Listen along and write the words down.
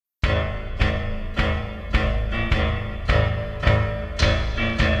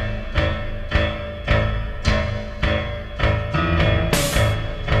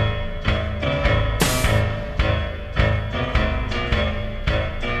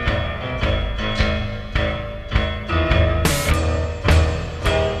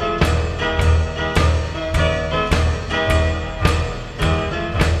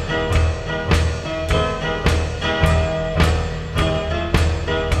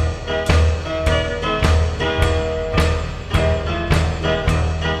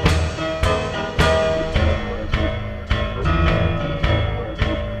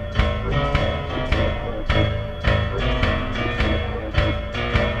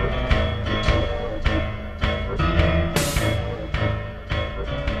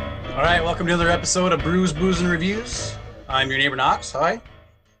All right, welcome to another episode of Brews, Booze, and Reviews. I'm your neighbor Knox. Hi.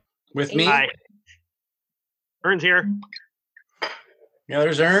 With me. Hi. Ern's here. Yeah,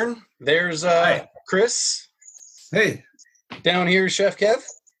 there's Ern. There's Chris. Hey. Down here, Chef Kev.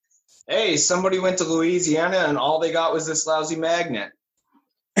 Hey, somebody went to Louisiana and all they got was this lousy magnet.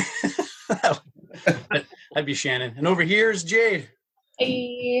 That'd be Shannon. And over here is Jade.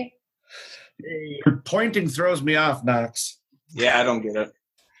 Hey. Your pointing throws me off, Knox. Yeah, I don't get it.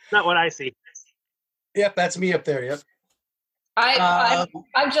 Not what I see. Yep, that's me up there. Yep.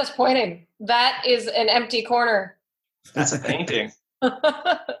 I'm just pointing. That is an empty corner. That's a painting. Oh,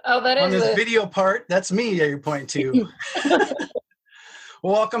 that On is this it. video part, that's me that you're pointing to.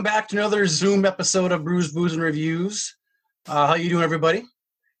 Well, welcome back to another Zoom episode of Brews, Booze, and Reviews. How you doing, everybody?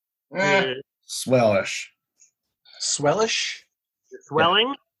 Swellish. Swellish?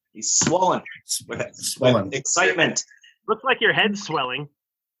 Swelling? He's swollen Swollen. with excitement. Looks like your head's swelling.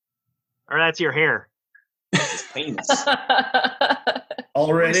 Or that's your hair. His penis. Were you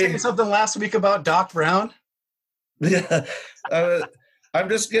Already? saying something last week about Doc Brown? Yeah. I'm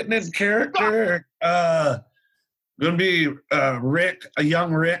just getting in character. Gonna be Rick, a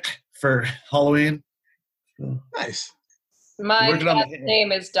young Rick for Halloween. Nice. My Working on the cat's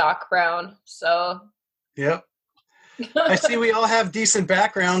name is Doc Brown, so. Yep. I see we all have decent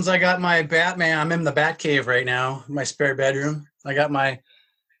backgrounds. I got my Batman. I'm in the Bat Cave right now, my spare bedroom. I got my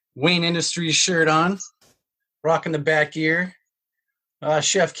Wayne Industries shirt on, rocking the Bat gear.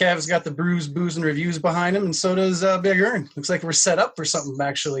 Chef Kev's got the Brews, Booze, and Reviews behind him, and so does Big Ern. Looks like we're set up for something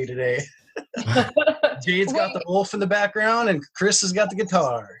actually today. Jade's got the wolf in the background, and Chris has got the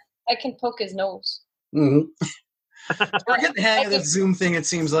guitar. I can poke his nose. Mm-hmm. We're getting the hang of this Zoom thing, it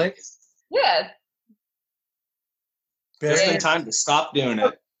seems like. Yeah. Just Yeah. in time to stop doing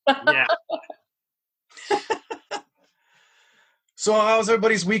it. Yeah. So how's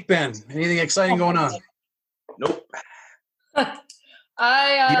everybody's week been? Anything exciting going on? Nope. I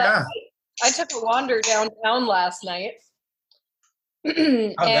took a wander downtown last night. How'd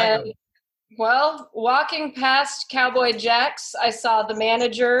that And go? well, walking past Cowboy Jack's, I saw the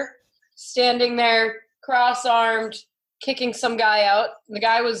manager standing there cross-armed, kicking some guy out. The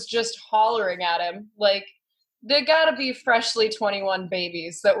guy was just hollering at him. Like, there gotta be freshly 21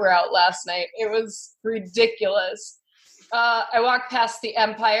 babies that were out last night. It was ridiculous. I walked past the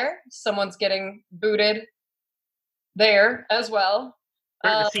Empire. Someone's getting booted there as well.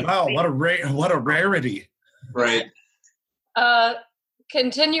 Wow, what a rarity. Right.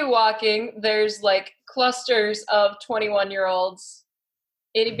 Continue walking. There's like clusters of 21-year-olds,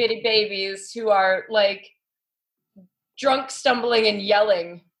 itty bitty babies who are like drunk, stumbling, and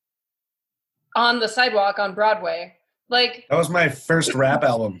yelling on the sidewalk on Broadway. Like That was my first rap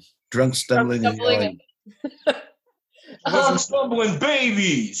album. Drunk, stumbling, and yelling. Stumbling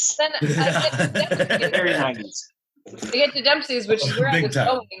babies. Then Very 90s. I get to Dempsey's, which is where I Big was time.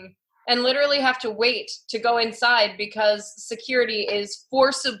 going, and literally have to wait to go inside because security is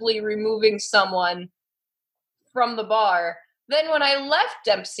forcibly removing someone from the bar. Then when I left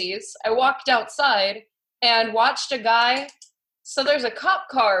Dempsey's, I walked outside and watched a guy. So there's a cop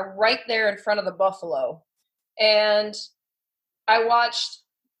car right there in front of the Buffalo. And I watched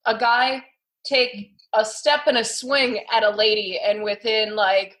a guy take a step and a swing at a lady, and within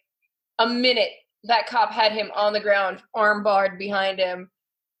like a minute, that cop had him on the ground, arm barred behind him.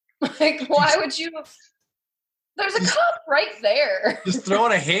 Like, why would you? There's a cop right there. Just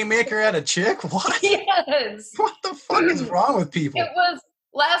throwing a haymaker at a chick? What? Yes. What the fuck is wrong with people? It was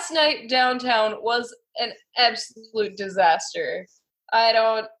last night downtown was an absolute disaster.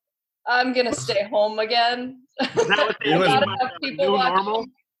 I'm gonna stay home again. Is that what they It was- mean Not by enough the people new watching. normal?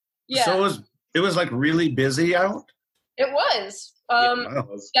 Yeah, So it was like really busy out. it was. Wow.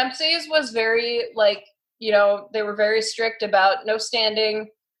 Dempsey's was very they were very strict about no standing,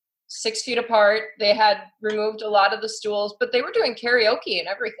 6 feet apart. They had removed a lot of the stools, but they were doing karaoke and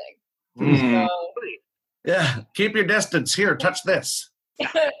everything. Mm. Yeah, keep your distance. Here, touch this.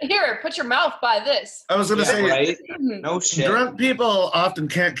 So here, put your mouth by this. I was going to Yeah, say, right? No shit. drunk people often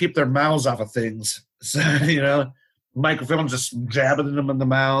can't keep their mouths off of things. So, microphone just jabbing them in the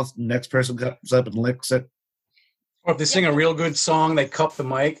mouth. Next person comes up and licks it. Or if they sing a real good song, they cup the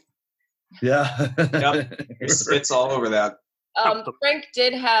mic. Yeah. Yep. He spits all over that. Frank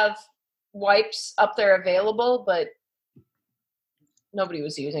did have wipes up there available, but nobody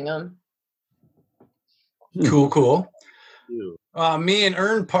was using them. Cool. Ew. Me and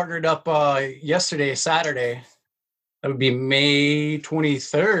Ern partnered up yesterday, Saturday. That would be May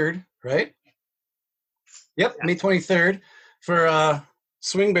 23rd, right? Yep, May 23rd for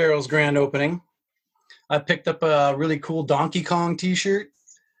Swing Barrel's grand opening. I picked up a really cool Donkey Kong t-shirt.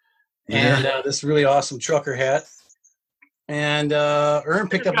 and this really awesome trucker hat. And Ern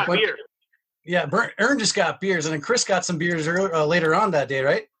picked up a bunch. beer. Yeah, Ern just got beers, and then Chris got some beers later on that day,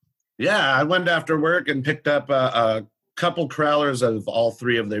 right? Yeah, I went after work and picked up a couple crowlers of all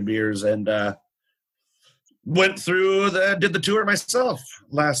three of their beers, and went through did the tour myself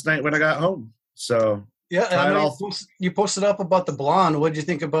last night when I got home. So yeah, I know you posted up about the blonde. What did you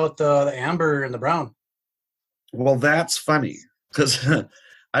think about the amber and the brown? Well, that's funny because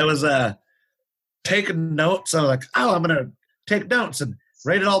I was taking notes. I was like, oh, I'm gonna take notes and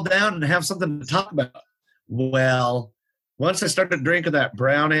write it all down and have something to talk about. Well, once I started drinking that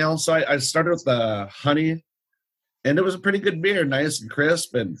brown ale, so I started with the honey, and it was a pretty good beer, nice and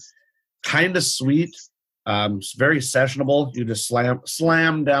crisp and kind of sweet. It's very sessionable. You just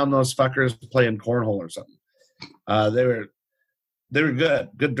slam down those fuckers playing cornhole or something. They were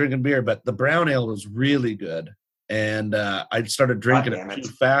good drinking beer, but the brown ale was really good. And I started drinking it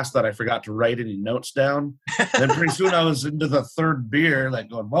too fast that I forgot to write any notes down. Then pretty soon I was into the third beer, like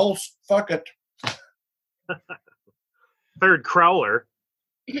going, well, fuck it. Third crowler.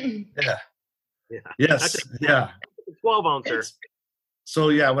 Yeah. Yes. Yeah. 12 ouncer. So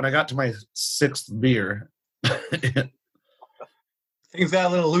yeah, when I got to my sixth beer, things got a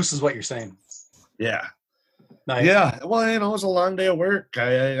little loose, is what you're saying. Yeah. Nice. Yeah. Well, it was a long day of work.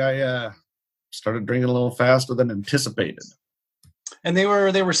 I started drinking a little faster than anticipated. And they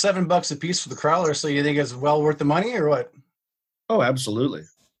were $7 a piece for the crowler. So you think it's well worth the money, or what? Oh, absolutely.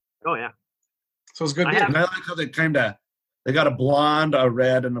 Oh yeah. So it's good beer. And I like how they got a blonde, a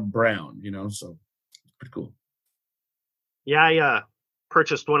red, and a brown. So it's pretty cool. Yeah, I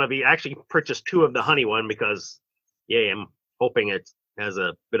purchased actually purchased two of the honey one because, I'm hoping it has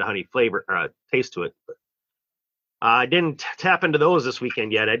a bit of honey flavor or taste to it. But I didn't tap into those this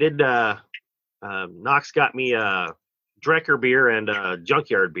weekend yet. I did. Knox got me a Drecker beer and a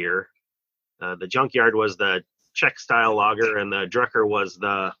Junkyard beer. The Junkyard was the Czech style lager, and the Drecker was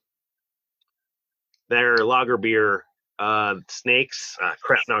their lager beer. Snakes.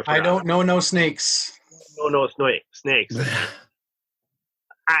 Crap. No, I don't know no snakes. No snakes.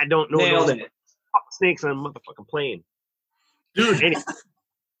 I don't know Nailed no it. snakes on a motherfucking plane. Dude, Anyway,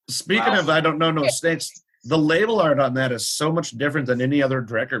 speaking of I don't know no snakes, the label art on that is so much different than any other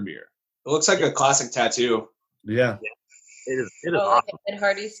Drecker beer. It looks like a classic tattoo. Yeah. it is Like awesome. Ed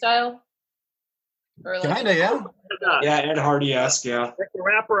Hardy style? Or like Kinda, yeah. Yeah, Ed Hardy-esque, yeah. Like the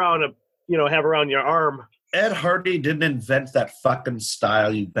wrap around have around your arm. Ed Hardy didn't invent that fucking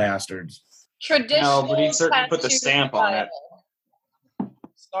style, you bastards. traditional No, but he certainly put the tattoo stamp on it. style.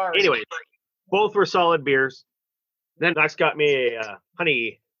 Sorry. Anyway, both were solid beers. Then Knox got me a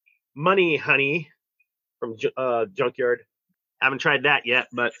money honey from Junkyard. Haven't tried that yet,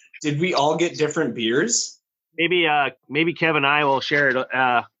 but Did we all get different beers? maybe Kevin and I will share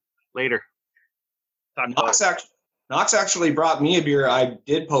it later. Talk about it. Knox actually brought me a beer. I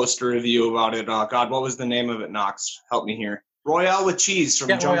did post a review about it. God, what was the name of it, Knox? Help me here. Royale with cheese from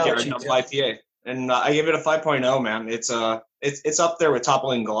Yeah, Royale Junkyard with Double cheese, IPA. And I gave it a 5.0, man. It's up there with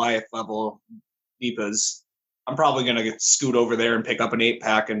Toppling Goliath level DIPAs. I'm probably going to scoot over there and pick up an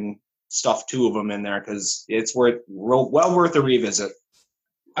 8-pack and stuff 2 of them in there because it's well worth a revisit.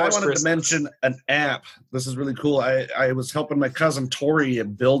 I wanted to mention an app. This is really cool. I was helping my cousin Tori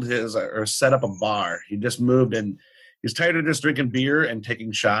build or set up a bar. He just moved and he's tired of just drinking beer and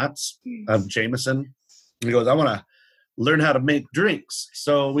taking shots of Jameson. And he goes, I want to learn how to make drinks.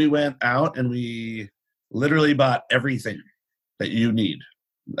 So we went out and we literally bought everything that you need.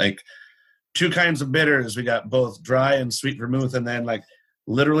 Like 2 kinds of bitters. We got both dry and sweet vermouth, and then like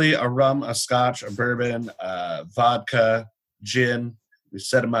literally a rum, a scotch, a bourbon, vodka, gin. We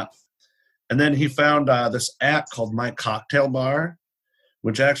set him up. And then he found this app called My Cocktail Bar,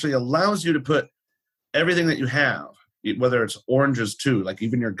 which actually allows you to put everything that you have, whether it's oranges too, like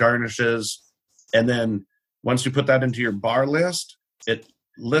even your garnishes. And then once you put that into your bar list, it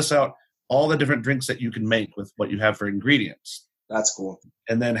lists out all the different drinks that you can make with what you have for ingredients. That's cool.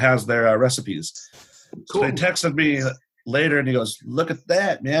 And then has their recipes. Cool. So he texted me later and he goes, look at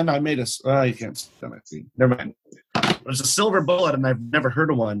that, man. I made you can't see my feed. Never mind. There's a silver bullet, and I've never heard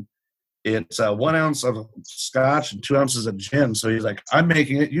of one. It's 1 ounce of scotch and 2 ounces of gin. So he's like, I'm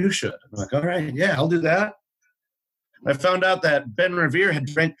making it. You should. I'm like, all right, yeah, I'll do that. I found out that Ben Revere had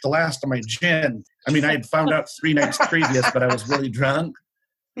drank the last of my gin. I mean, I had found out 3 nights previous, but I was really drunk.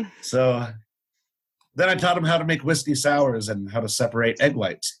 So then I taught him how to make whiskey sours and how to separate egg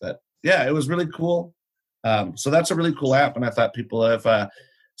whites. But yeah, it was really cool. So that's a really cool app. And I thought people,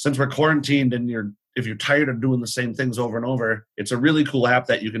 since we're quarantined and if you're tired of doing the same things over and over, it's a really cool app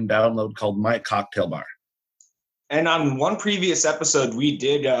that you can download called My Cocktail Bar. And on one previous episode, we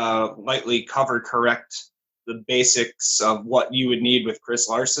did lightly correct the basics of what you would need with Chris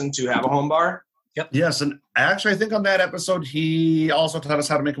Larson to have a home bar. Yep. Yes, and actually, I think on that episode, he also taught us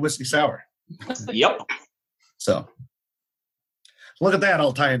how to make a whiskey sour. Yep. So, look at that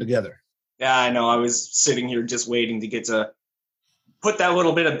all tying together. Yeah, I know. I was sitting here just waiting to get to put that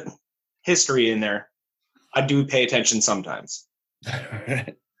little bit of history in there. I do pay attention sometimes.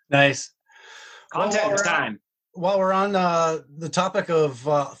 Nice. Content time. While we're on the topic of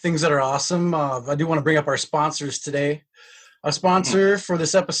things that are awesome, I do want to bring up our sponsors today. Our sponsor for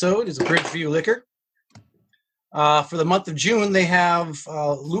this episode is Bridgeview Liquor. For the month of June, they have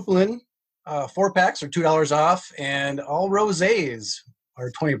Lupulin 4-packs are $2 off, and all rosés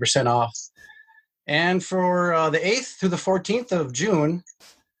are 20% off. And for the 8th through the 14th of June,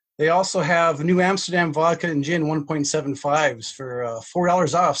 they also have New Amsterdam vodka and gin 1.75s for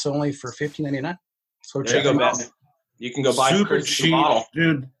 $4 off, so only for $15.99. So There you go, Ben. You can go buy Super a cheap, bottle.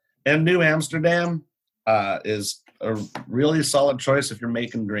 dude. And New Amsterdam is a really solid choice if you're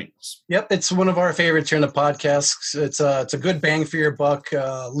making drinks. Yep, it's one of our favorites here in the podcast. It's a good bang for your buck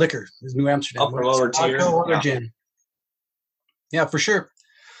liquor. Is New Amsterdam Upper lower tier. vodka or Yeah. gin? Yeah, for sure.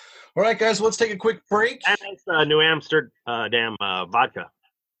 All right, guys, let's take a quick break. And it's New Amsterdam vodka.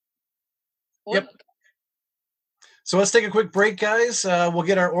 Yep. So let's take a quick break, guys. We'll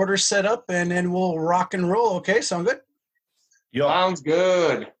get our order set up, and then we'll rock and roll. Okay, sound good? Yo, Sounds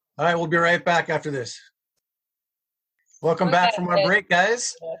good. All right, we'll be right back after this. Welcome back from our break,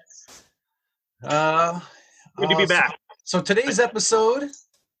 guys. Good to be back. So today's episode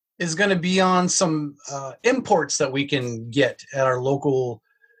is going to be on some imports that we can get at our local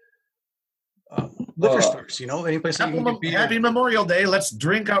liquor stores. You know, any place that you can get beer. Happy Memorial Day. Let's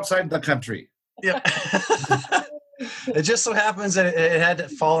drink outside the country. Yeah. It just so happens that it had to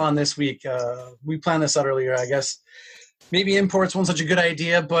fall on this week. We planned this out earlier, I guess. Maybe imports weren't such a good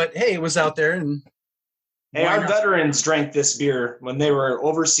idea, but hey, it was out there. And Hey, our veterans drank this beer when they were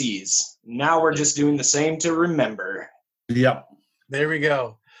overseas. Now we're just doing the same to remember. Yep. there we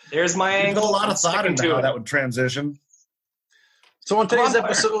go. There's my There's angle. a lot of thought Sticking into to how it. that would transition. So on today's Come on,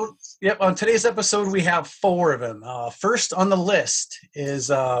 episode, on today's episode, we have 4 of them. First on the list is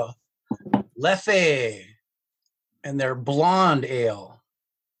Leffe and their blonde ale.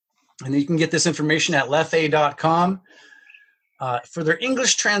 And you can get this information at leffe.com. For their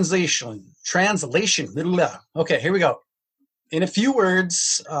English translation. Okay, here we go. In a few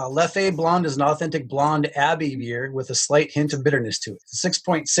words, Leffe Blonde is an authentic blonde Abbey beer with a slight hint of bitterness to it.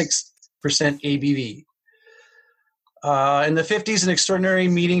 6.6% ABV. In the 50s, an extraordinary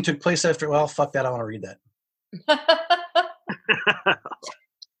meeting took place after. Well, fuck that. I want to read that.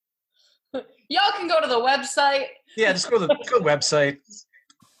 Y'all can go to the website. Yeah, just go to the website.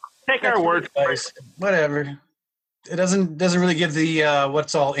 Take our word for it. Whatever. It doesn't really give the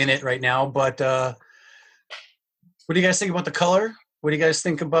what's all in it right now. But what do you guys think about the color? What do you guys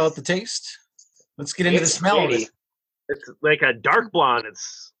think about the taste? Let's get into the It's smell of pretty. it. It's like a dark blonde.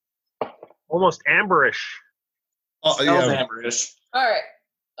 It's almost amberish. Oh, Smells yeah. amberish. All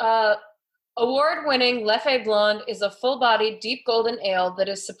right. Award-winning Leffe Blonde is a full-bodied, deep golden ale that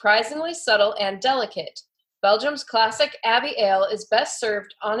is surprisingly subtle and delicate. Belgium's classic Abbey ale is best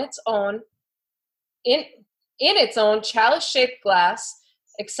served on its own in its own chalice-shaped glass,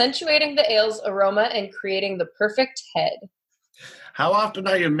 accentuating the ale's aroma and creating the perfect head. How often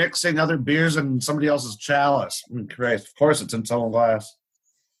are you mixing other beers in somebody else's chalice? Christ, of course it's in its own glass.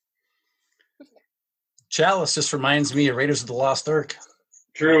 Chalice just reminds me of Raiders of the Lost Ark.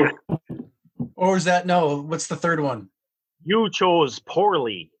 True. Or is that no? What's the third one? You chose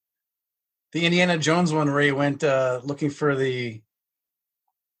poorly. The Indiana Jones one where he went looking for the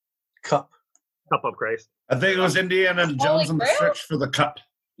cup. Cup of Christ. I think it was Indiana Jones and the Grail? search for the cup.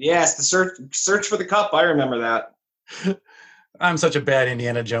 Yes, the search for the cup. I remember that. I'm such a bad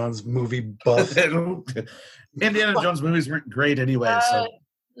Indiana Jones movie buff. Indiana Jones movies weren't great anyway. So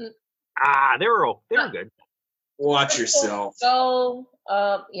They were good. Watch yourself. So,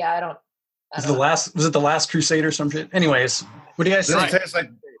 yeah, I don't Was know. it the Last Crusade or some shit? Anyways, what do you guys this think? tastes like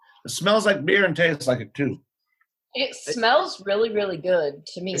it smells like beer and tastes like it too. It smells really, really good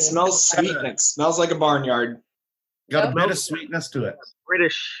to me. It smells sweet and it smells like a barnyard. Got a Yep. bit of sweetness to it.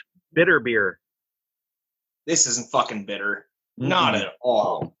 British bitter beer. This isn't fucking bitter. Not at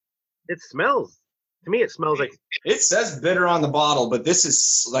all. It smells. To me, it smells like It says bitter on the bottle, but this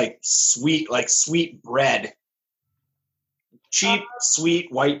is like sweet bread. Cheap,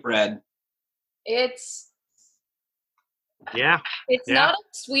 sweet white bread. It's yeah. not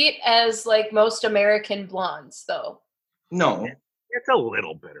as sweet as like most American blondes, though. No. It's a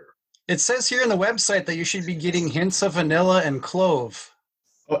little bitter. It says here on the website that you should be getting hints of vanilla and clove.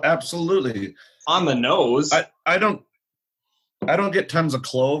 Oh, absolutely. On the nose. I don't get tons of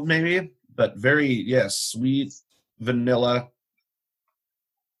clove, maybe, but very sweet vanilla.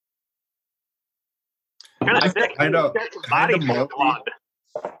 Kind of body to the blonde.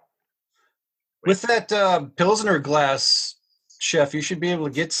 With that Pilsner glass, Chef, you should be able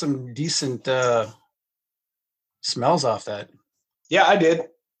to get some decent smells off that. Yeah, I did.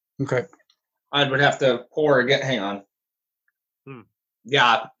 Okay. I would have to pour again. Hang on.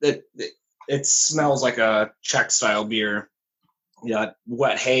 Yeah, it smells like a Czech style beer. Yeah,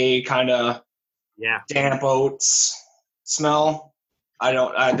 wet hay kind of. Yeah. Damp oats smell. I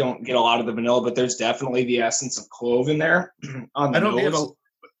don't get a lot of the vanilla, but there's definitely the essence of clove in there on the nose.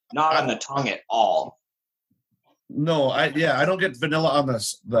 Not on the tongue at all. No, I don't get vanilla on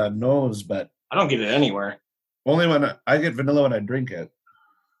the nose, but I don't get it anywhere. Only when I get vanilla when I drink it.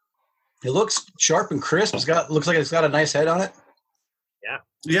 It looks sharp and crisp. Looks like it's got a nice head on it. Yeah.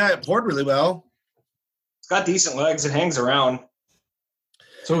 Yeah, it poured really well. It's got decent legs. It hangs around.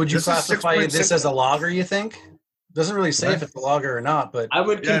 So would you classify this as a lager, you think? Doesn't really say if it's a lager or not, but I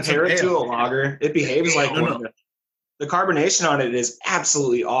would compare it to a lager. It behaves like one. The carbonation on it is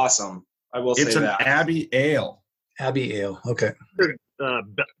absolutely awesome. I will say that. It's an Abbey Ale. Abbey Ale, okay.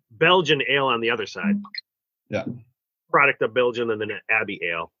 Belgian ale on the other side. Yeah. Product of Belgian and then Abbey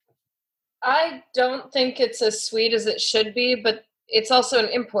Ale. I don't think it's as sweet as it should be, but it's also an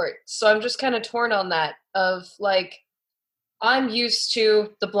import. So I'm just kind of torn on that of like, I'm used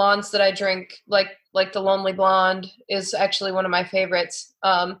to the blondes that I drink, like the Lonely Blonde is actually one of my favorites.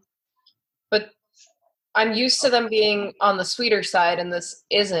 But I'm used to them being on the sweeter side, and this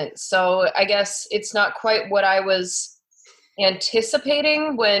isn't. So I guess it's not quite what I was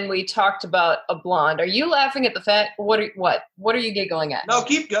anticipating when we talked about a blonde. Are you laughing at the fact? What are you giggling at? No,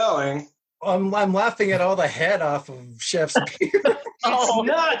 keep going. I'm laughing at all the head off of Chef's beer. Oh,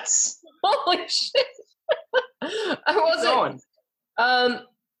 nuts! Holy shit! I wasn't.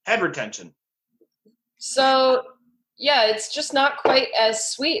 Head retention. So yeah, it's just not quite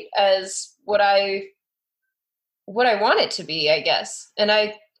as sweet as what I want it to be, I guess. And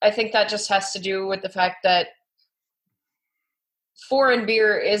I think that just has to do with the fact that foreign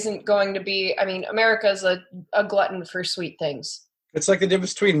beer isn't going to be, I mean, America's a glutton for sweet things. It's like the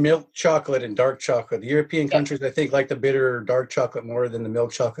difference between milk chocolate and dark chocolate. The European countries, I think, like the bitter dark chocolate more than the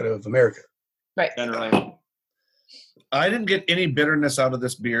milk chocolate of America. Right. Generally. I didn't get any bitterness out of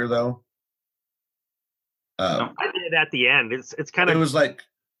this beer, though. I did at the end. It's kind of. It was like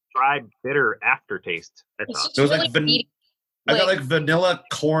dry, bitter aftertaste. It was like I got like vanilla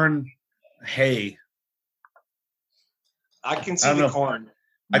corn hay. I can see the corn.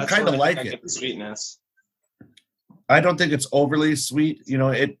 I kind of like it. The sweetness. I don't think it's overly sweet. You know,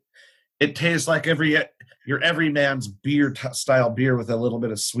 it tastes like your everyman's beer style beer with a little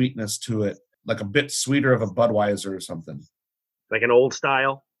bit of sweetness to it, like a bit sweeter of a Budweiser or something. Like an old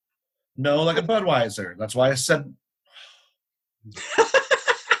style? No, like a Budweiser. That's why I said.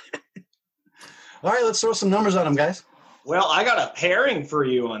 All right, let's throw some numbers on them, guys. Well, I got a pairing for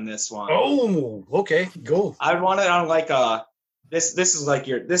you on this one. Oh, okay, go. I want it on like a this is like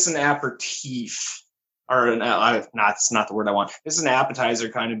this is an aperitif. Or it's not the word I want. This is an appetizer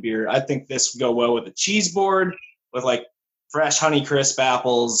kind of beer. I think this would go well with a cheese board, with like fresh Honeycrisp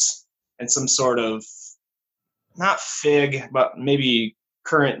apples and some sort of not fig, but maybe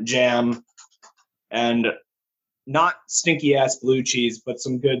currant jam, and not stinky ass blue cheese, but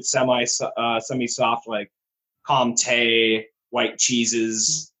some good semi soft like Comté white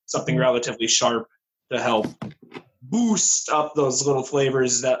cheeses, something relatively sharp to help boost up those little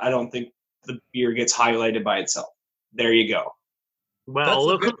flavors that I don't think the beer gets highlighted by itself. There you go. Well,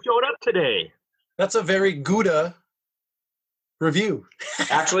 look who showed up today. That's a very Gouda review.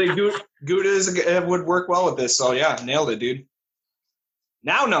 Actually, Gouda would work well with this. So yeah, nailed it, dude.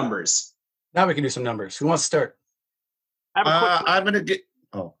 Now numbers. Now we can do some numbers. Who wants to start? I'm going to get...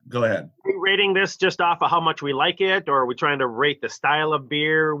 Oh, go ahead. Are we rating this just off of how much we like it, or are we trying to rate the style of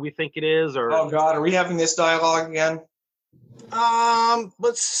beer we think it is? Or oh, God, are we having this dialogue again?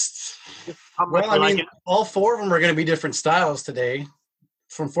 Let's... Well, I mean, all four of them are going to be different styles today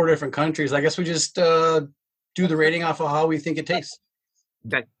from 4 different countries. I guess we just do the rating off of how we think it tastes.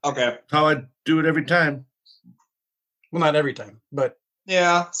 Okay. How I do it every time. Well, not every time, but...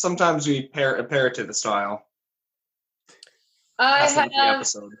 Yeah, sometimes we pair it to the style. I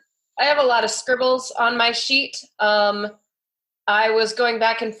have a lot of scribbles on my sheet. I was going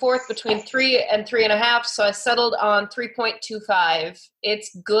back and forth between 3 and 3.5, so I settled on 3.25.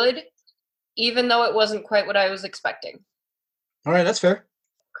 It's good, even though it wasn't quite what I was expecting. All right, that's fair.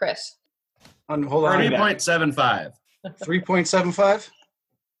 Chris. Hold on. 3.75. 3.75.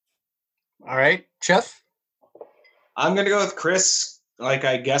 All right, Chef. I'm gonna go with Chris. Like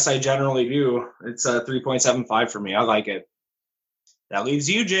I guess I generally do. It's a 3.75 for me. I like it. That leaves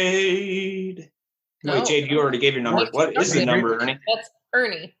you, Jade. No. Wait, Jade, you already gave your number. What is the number, Ernie? That's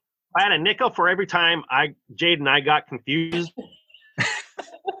Ernie. I had a nickel for every time Jade and I got confused.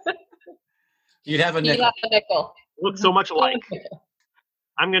 You'd have a You nickel. have a nickel. Look so much alike.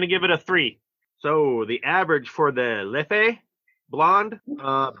 I'm going to give it a 3. So the average for the Leffe blonde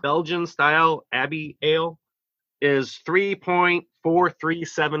Belgian style Abbey Ale is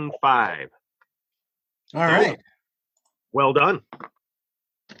 3.4375. All right. Well done.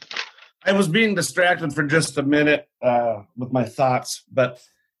 I was being distracted for just a minute with my thoughts, but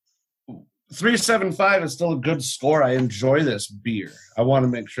 3.75 is still a good score. I enjoy this beer. I want to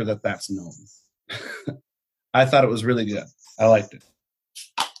make sure that that's known. I thought it was really good. I liked it.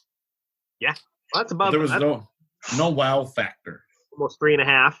 Yeah, well, that's about. There was no wow factor. Almost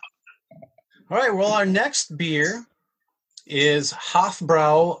 3.5. All right. Well, our next beer is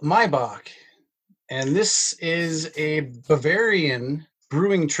Hofbrau Maibach, and this is a Bavarian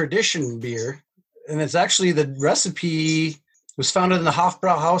brewing tradition beer, and it's actually the recipe was founded in the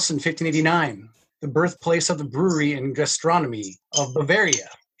Hofbrau House in 1589, the birthplace of the brewery and gastronomy of Bavaria.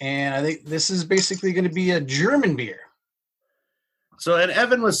 And I think this is basically going to be a German beer. So, and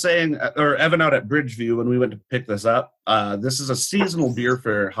Evan was saying, or Evan out at Bridgeview when we went to pick this up, this is a seasonal beer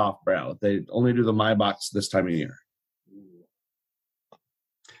for Hofbrau. They only do the Maibachs this time of year.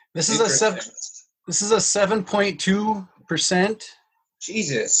 This is a 7.2%.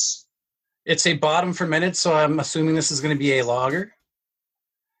 Jesus. It's a bottom fermented, so I'm assuming this is going to be a lager.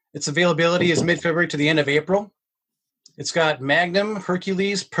 Its availability is mid-February to the end of April. It's got Magnum,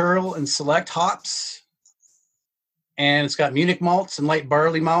 Hercules, Pearl, and Select hops. And it's got Munich malts and light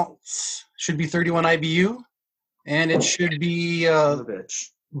barley malts. Should be 31 IBU. And it should be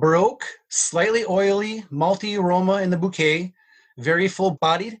Baroque, slightly oily, malty aroma in the bouquet, very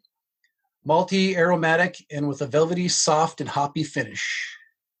full-bodied, malty, aromatic, and with a velvety, soft, and hoppy finish.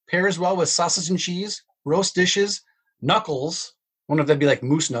 Pairs well with sausage and cheese, roast dishes, knuckles. I wonder if that'd be like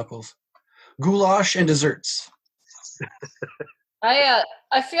moose knuckles, goulash, and desserts. I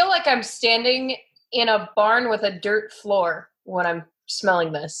feel like I'm standing in a barn with a dirt floor when I'm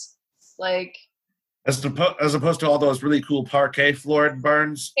smelling this. Like, as opposed to all those really cool parquet floored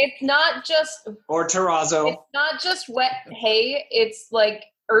barns. It's not just or terrazzo. It's not just wet hay. It's like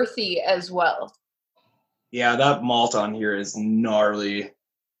earthy as well. Yeah, that malt on here is gnarly.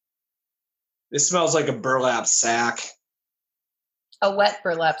 This smells like a burlap sack. A wet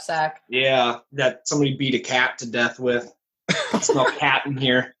burlap sack. Yeah, that somebody beat a cat to death with. I smell cat in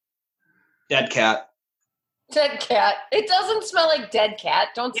here. Dead cat. Dead cat. It doesn't smell like dead cat.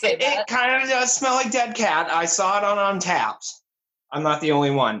 Don't say that. It kind of does smell like dead cat. I saw it on Untappd. I'm not the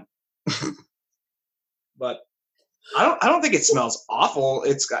only one. But I don't think it smells awful.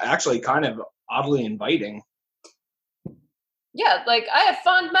 It's actually kind of oddly inviting. Yeah, like I have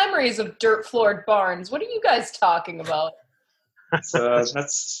fond memories of dirt floored barns. What are you guys talking about? So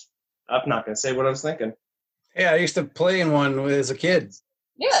I'm not going to say what I was thinking. Yeah, I used to play in one as a kid.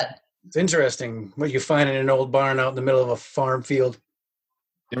 Yeah. It's interesting what you find in an old barn out in the middle of a farm field.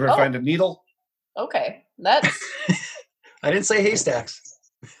 You ever find a needle? Okay, that's... I didn't say haystacks.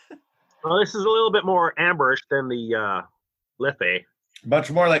 Well, this is a little bit more amberish than the Leffe.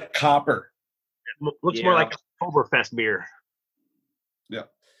 Much more like copper. It looks more like a Oktoberfest beer. Yeah.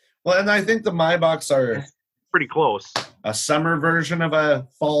 Well, and I think the Maibachs are pretty close. A summer version of a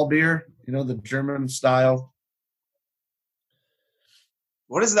fall beer, you know, the German style.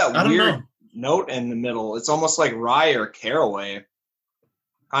 What is that weird note in the middle? It's almost like rye or caraway.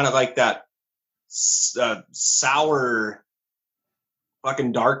 Kind of like that sour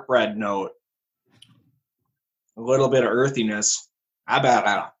fucking dark bread note. A little bit of earthiness.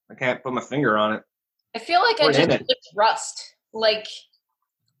 I can't put my finger on it. I feel like I just licked rust. Like...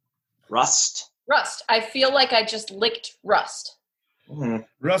 Rust? Rust. I feel like I just licked rust. Mm-hmm.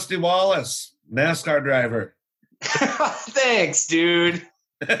 Rusty Wallace, NASCAR driver. Thanks, dude.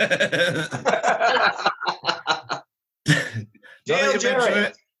 Now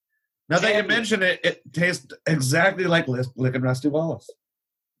that you mention it, it tastes exactly like licking Rusty Wallace.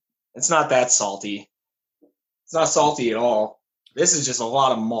 It's not that salty. It's not salty at all. This is just a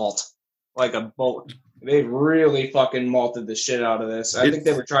lot of malt. Like a boat. They really fucking malted the shit out of this. I think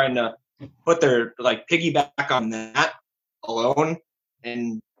they were trying to put their piggyback on that alone,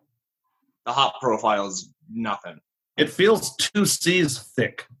 and the hop profile is nothing. It feels 2 C's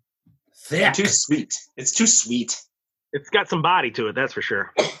thick. Yeah, too sweet. It's too sweet. It's got some body to it, that's for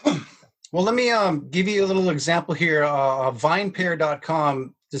sure. Well, let me give you a little example here.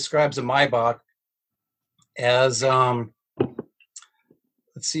 Vinepair.com describes a Maibach as, let's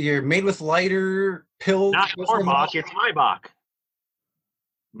see here, made with lighter pill. Not your Bach, it's my Bach.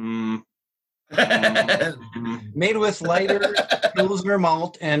 Made with lighter Pilsner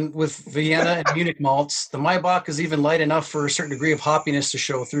malt and with Vienna and Munich malts. The Maibach is even light enough for a certain degree of hoppiness to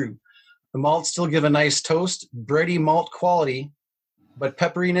show through. The malts still give a nice toast, bready malt quality, but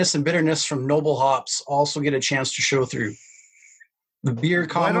pepperiness and bitterness from noble hops also get a chance to show through. The beer.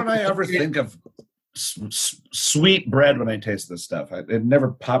 Why don't I ever think of sweet bread when I taste this stuff? It never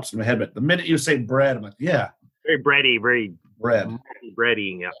pops in my head, but the minute you say bread, I'm like, yeah. Very bready, very bread.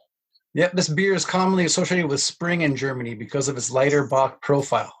 Bready, yeah. Yep, this beer is commonly associated with spring in Germany because of its lighter Bach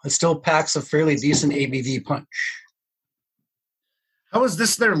profile. It still packs a fairly decent ABV punch. How is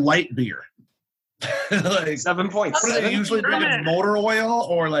this their light beer? Like 7.7. What do they usually drink? Motor oil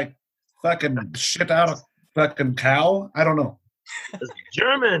or like fucking shit out of fucking cow? I don't know. It's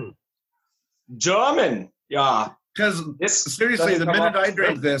German. Yeah. Because seriously, the minute I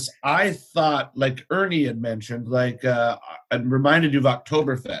drank this, I thought, like Ernie had mentioned, like it reminded you of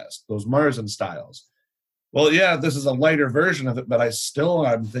Oktoberfest, those Marzen styles. Well, yeah, this is a lighter version of it, but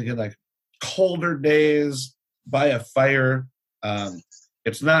I'm thinking like colder days by a fire.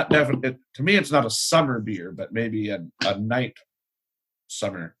 It's not definitely, to me, it's not a summer beer, but maybe a night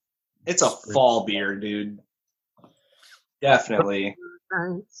summer. It's a fall beer, dude. Definitely.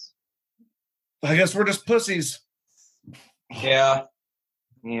 I guess we're just pussies. Yeah,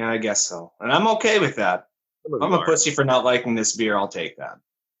 I guess so. And I'm okay with that. I'm a pussy for not liking this beer. I'll take that.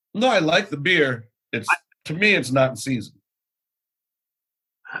 No, I like the beer. To me, it's not in season.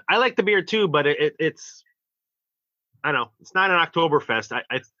 I like the beer too, but it's I don't know. It's not an Oktoberfest.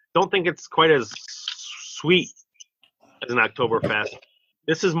 I don't think it's quite as sweet as an Oktoberfest.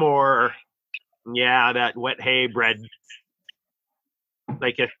 This is more, that wet hay bread.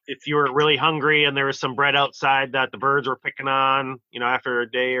 Like if you were really hungry and there was some bread outside that the birds were picking on, after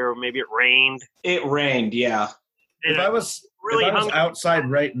a day or maybe it rained. It rained, yeah. If I was outside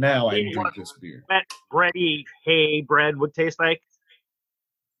right now, I'd drink this beer. Wet, bready hay bread would taste like.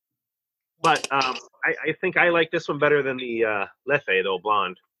 But I think I like this one better than the Leffe, though,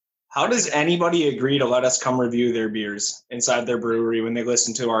 blonde. How does anybody agree to let us come review their beers inside their brewery when they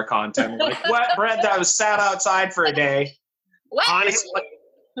listen to our content? Like wet bread that was sat outside for a day. What? Honestly,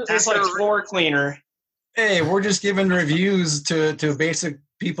 tastes like floor cleaner. Hey, we're just giving reviews to basic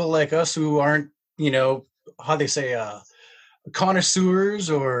people like us who aren't, how they say, connoisseurs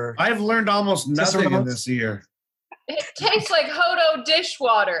or... I've learned almost nothing in this year. It tastes like Hodo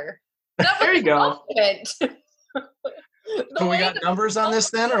dishwater. There you go. So we got numbers on this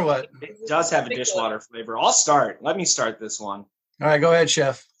then, or what? It does have a dishwater flavor. I'll start. Let me start this one. All right, go ahead,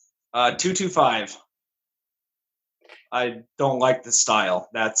 Chef. 225. I don't like the style.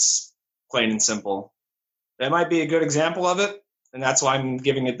 That's plain and simple. That might be a good example of it, and that's why I'm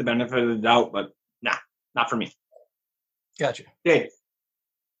giving it the benefit of the doubt, but nah, not for me. Gotcha. Dave.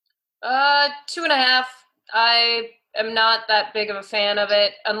 2.5. I am not that big of a fan of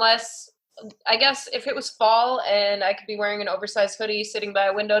it, unless, I guess, if it was fall and I could be wearing an oversized hoodie sitting by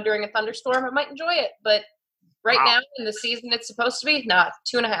a window during a thunderstorm, I might enjoy it. But right now, in the season it's supposed to be,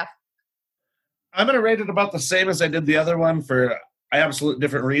 2.5. I'm going to rate it about the same as I did the other one for absolute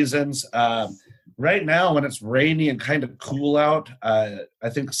different reasons. Right now, when it's rainy and kind of cool out, I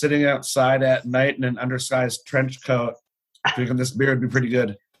think sitting outside at night in an undersized trench coat, drinking this beer would be pretty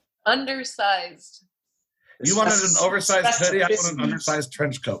good. Undersized. You wanted an oversized hoodie, I want an undersized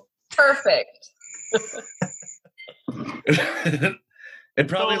trench coat. Perfect. It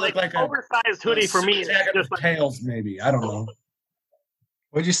probably looked like an oversized hoodie for me. Just tails, maybe. I don't know.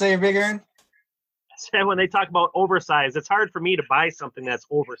 What'd you say, Big Aaron? When they talk about oversized, it's hard for me to buy something that's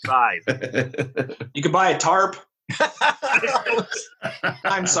oversized. You could buy a tarp.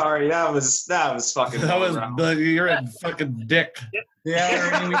 I'm sorry. That was fucking. You're a fucking dick.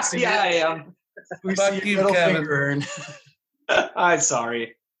 Yeah, we see I am. We see you, Kevin. Ern. I'm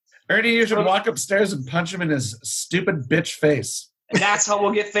sorry. Ernie, you should walk upstairs and punch him in his stupid bitch face. And that's how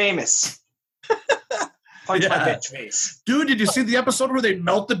we'll get famous. Punch my bitch face. Dude, did you see the episode where they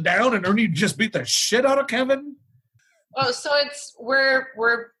melted down and Ernie just beat the shit out of Kevin? Oh, so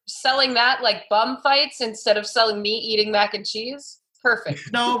we're selling that like bum fights instead of selling me eating mac and cheese?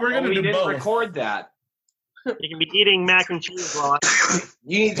 Perfect. No, we're going to do both. We didn't record that. You can be eating mac and cheese while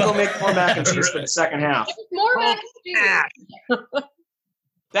you need to go make more mac and cheese for the second half. More mac and cheese.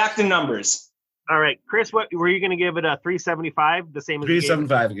 Back to numbers. All right, Chris, what were you going to give it a 375? The same as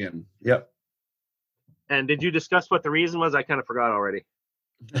 375 again. Yep. And did you discuss what the reason was? I kind of forgot already.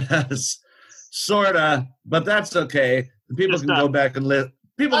 Sorta, but that's okay. People Just, can go back and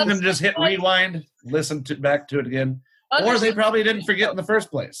people can just hit rewind, listen back to it again, or they probably didn't forget in the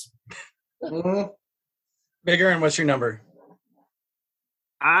first place. Bigger, and what's your number?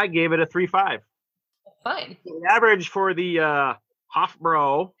 I gave it a 3.5. Fine. The average for the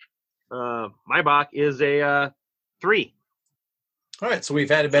Hofbräu Maybach is a 3. All right, so we've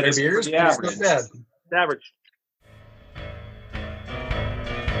had better beers. Pretty average. Not bad. Average.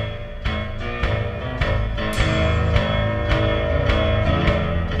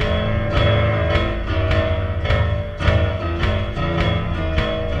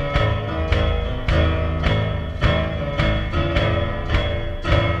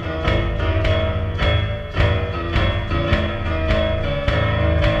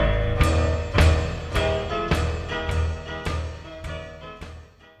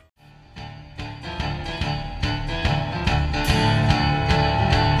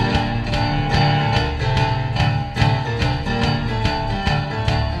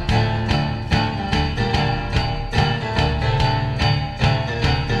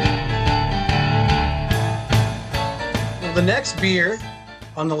 The next beer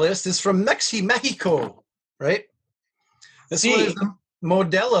on the list is from Mexico, right? This one is the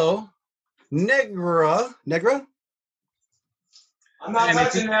Modelo Negra. I'm not And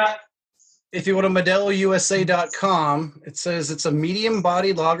touching that. If you go to modelousa.com, it says it's a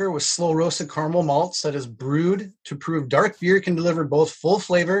medium-bodied lager with slow roasted caramel malts that is brewed to prove dark beer can deliver both full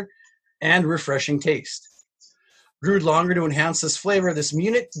flavor and refreshing taste. Brewed longer to enhance this flavor, this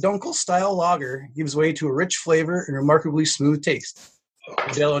Munich Dunkel-style lager gives way to a rich flavor and remarkably smooth taste.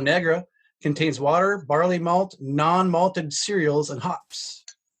 Modelo Negra contains water, barley malt, non-malted cereals, and hops.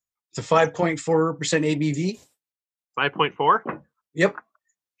 It's a 5.4% ABV. 5.4? Yep.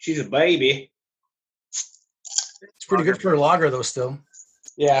 She's a baby. It's pretty good for a lager, though, still.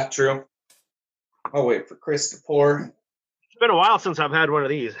 Yeah, true. I'll wait for Chris to pour. It's been a while since I've had one of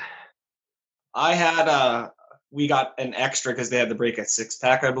these. I had we got an extra because they had to break a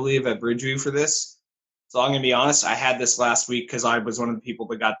 6-pack, I believe, at Bridgeview for this. So I'm gonna be honest, I had this last week because I was one of the people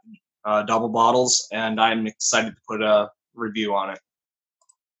that got double bottles, and I'm excited to put a review on it.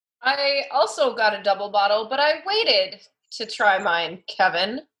 I also got a double bottle, but I waited to try mine,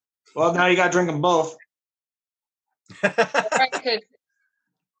 Kevin. Well, now you got to drink them both. I could.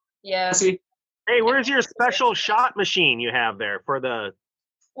 Yeah. See, Hey, where's your special shot machine you have there for the...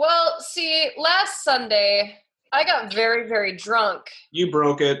 Well, see, last Sunday, I got very, very drunk. you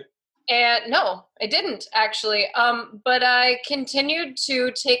broke it. And no, I didn't actually. But I continued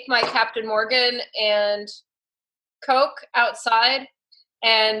to take my Captain Morgan and Coke outside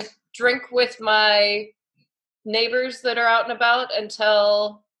and drink with my neighbors that are out and about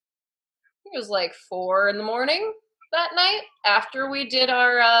until I think it was like 4 a.m. that night after we did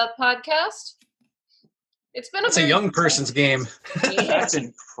our podcast. It's been It's a young person's game. That's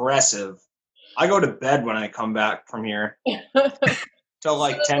impressive. I go to bed when I come back from here till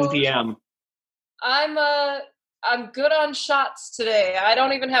like 10 p.m. I'm good on shots today. I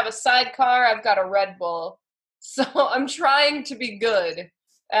don't even have a sidecar. I've got a Red Bull. So I'm trying to be good.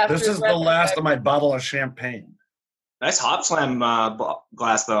 This is the last of my bottle of champagne. Nice Hop Slam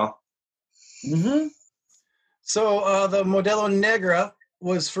glass, though. Mm-hmm. So the Modelo Negra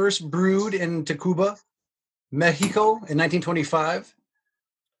was first brewed in Tacuba, Mexico in 1925.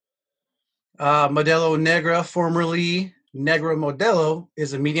 Modelo Negra, formerly Negra Modelo,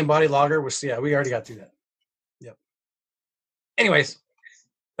 is a medium-bodied lager. We already got through that. Yep. Anyways,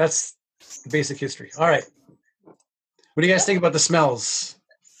 that's the basic history. All right. What do you guys think about the smells?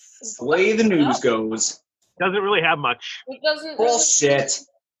 The way the news goes. Doesn't really have much. It doesn't. Bullshit.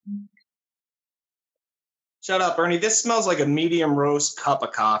 Shut up, Ernie. This smells like a medium roast cup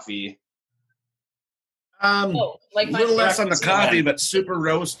of coffee. Like A my little less on the breakfast coffee, man. but super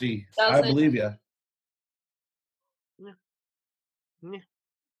roasty. I Doesn't- believe you. Yeah.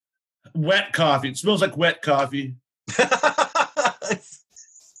 Wet coffee. It smells like wet coffee.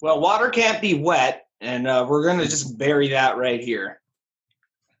 Well, water can't be wet, and we're going to just bury that right here.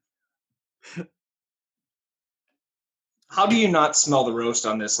 How do you not smell the roast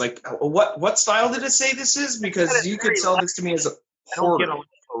on this? Like, what style did it say this is? Because you could sell this to me as a I don't get porter.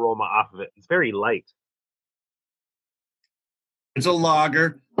 a aroma off of it. It's very light. It's a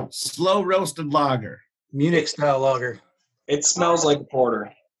lager. Slow roasted lager. Munich style lager. It smells like a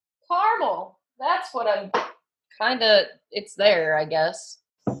porter. caramel. That's what I'm kind of. It's there, I guess.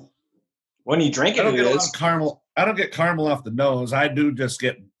 When you drink I it, don't it get a lot is. of caramel. I don't get caramel off the nose. I do just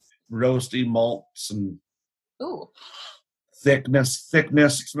get roasty malts and Ooh. thickness.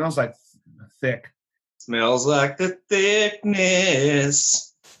 It smells like thick. Smells like the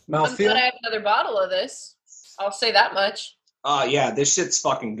thickness. I'm glad I Mouthfeel? have another bottle of this. I'll say that much. Oh, yeah, this shit's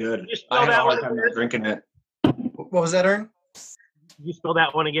fucking good. You spell I had a that hard one time again? not drinking it. What was that, Ern? You spell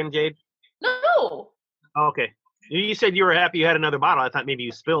that one again, Jade? No, Oh, okay. You said you were happy you had another bottle. I thought maybe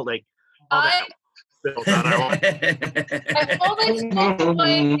you spilled like all that spilled on our one. I only smoked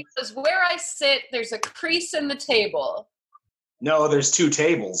away because where I sit, there's a crease in the table. No, there's 2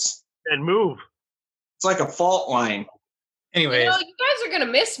 tables. And move. It's like a fault line. Anyways, You know, you guys are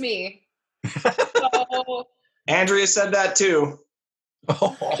gonna miss me. So, Andrea said that too.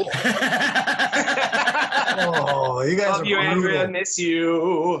 oh, you guys Love are you, Andrea. brutal. Miss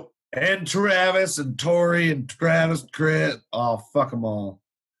you. And Travis and Tori and Travis Crit. Oh, fuck them all.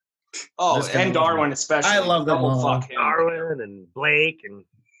 Oh, This guy and loves Darwin me. especially. I love them Double all. fuck him. Darwin and Blake and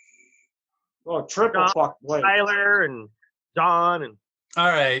Oh, triple John, fuck Blake. Tyler and John and All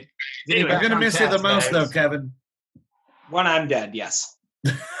right. Getting Anyway, I'm back going to on miss you the task, most, guys. though, Kevin. When I'm dead, yes.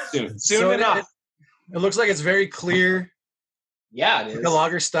 Soon So enough. It looks like it's very clear, Yeah, it like is. a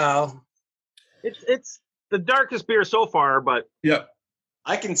lager style. it's the darkest beer so far, but Yep.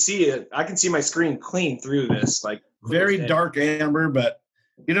 I can see it. I can see my screen clean through this. Like Very clear as day. dark amber, but,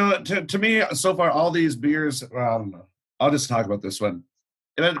 you know, to me, so far, all these beers, well, I don't know. I'll just talk about this one.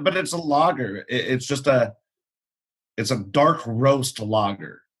 But it's a lager. It's just it's a dark roast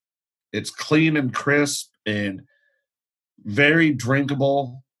lager. It's clean and crisp and very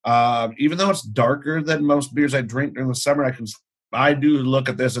drinkable. Even though it's darker than most beers I drink during the summer, I do look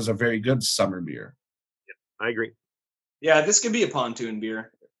at this as a very good summer beer. I agree. Yeah, this could be a pontoon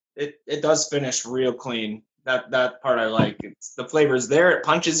beer. It does finish real clean. That part I like. It's the flavor's there. It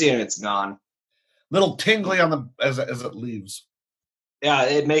punches you and it's gone. Little tingly on the as it leaves. Yeah,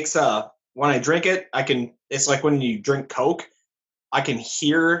 it makes when I drink it, it's like when you drink Coke, I can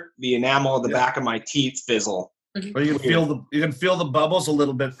hear the enamel of the back of my teeth fizzle. But you can feel the bubbles a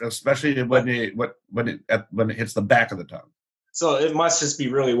little bit, especially when it hits the back of the tongue. So it must just be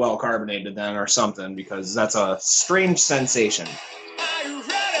really well carbonated then or something, because that's a strange sensation. Are you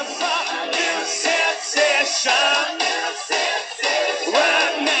ready for a new sensation?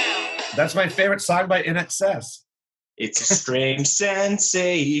 Right now. That's my favorite song by INXS. It's a strange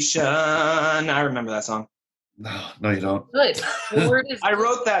sensation. I remember that song. No, you don't. good. The word is I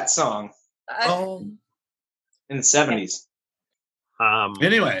wrote that song in the 70s.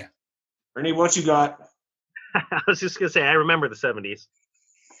 Anyway, Ernie, what you got? I was just gonna say I remember the 70s.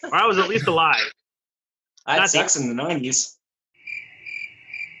 Or I was at least alive. I had Not sex in the 90s.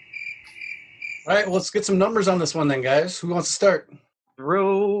 All right, well, let's get some numbers on this one then, guys. Who wants to start?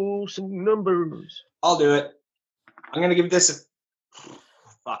 Throw some numbers. I'll do it. I'm going to give this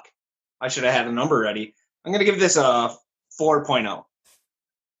fuck. I should have had a number ready. I'm going to give this a 4.0.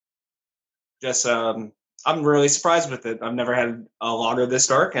 Just, I'm really surprised with it. I've never had a lager this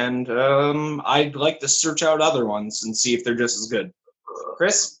dark, and I'd like to search out other ones and see if they're just as good.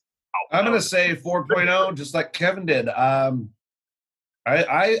 Chris? I'm going to say 4.0, just like Kevin did. I've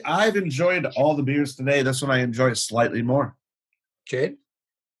enjoyed all the beers today. This one I enjoy slightly more. Jade?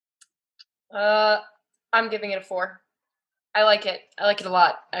 I'm giving it a 4. I like it. I like it a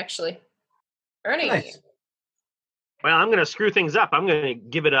lot, actually. Ernie. Nice. Well, I'm gonna screw things up. I'm gonna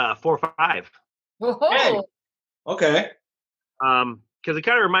give it a 4.5. Whoa. Hey. Okay. Because it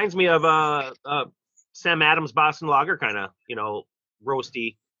kind of reminds me of Sam Adams Boston Lager, kind of,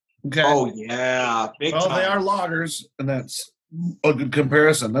 roasty. Okay. Oh, yeah. Big well, time. they are lagers, and that's a good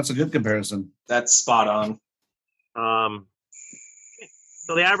comparison. That's a good comparison. That's spot on.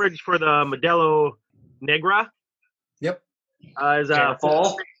 So the average for the Modelo Negra Yep. is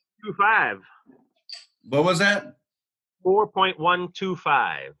Careful. 4.25. What was that?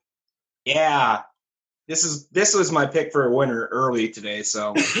 4.125. Yeah. This was my pick for a winner early today,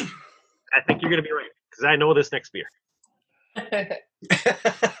 so I think you're gonna be right because I know this next beer.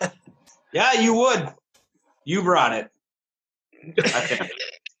 yeah, you would. You brought it. I think.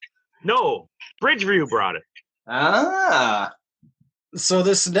 No, Bridgeview brought it. Ah. So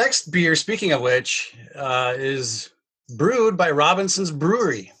this next beer, speaking of which, is brewed by Robinson's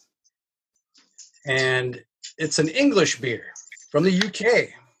Brewery. And it's an English beer from the UK.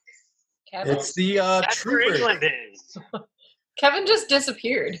 Kevin. It's the That's where Trooper. England is. Kevin just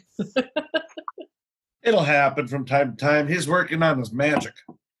disappeared. It'll happen from time to time. He's working on his magic,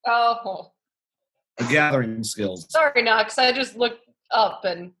 Oh, the gathering skills. sorry, Knox. I just looked up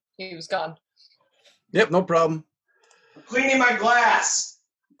and he was gone. Yep, no problem. Cleaning my glass.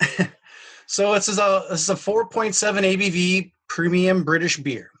 So this is a 4.7 ABV premium British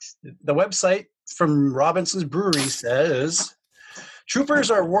beer. The website from Robinson's Brewery says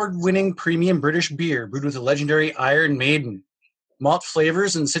Troopers are award-winning premium British beer brewed with the legendary Iron Maiden. Malt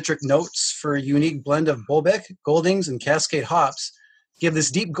flavors and citric notes for a unique blend of Bolbeck, Goldings, and Cascade hops give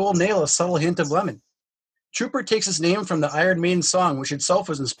this deep golden ale a subtle hint of lemon. Trooper takes its name from the Iron Maiden song, which itself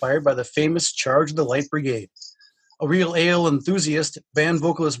was inspired by the famous Charge of the Light Brigade. A real ale enthusiast, band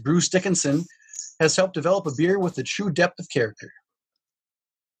vocalist Bruce Dickinson has helped develop a beer with the true depth of character.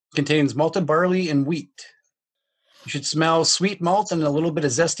 It contains malted barley and wheat. You should smell sweet malt and a little bit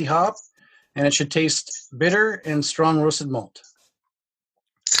of zesty hop, and it should taste bitter and strong roasted malt.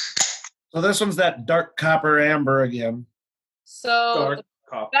 So this one's that dark copper amber again. So,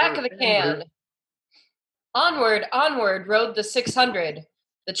 the back of the can. Onward, onward rode the 600.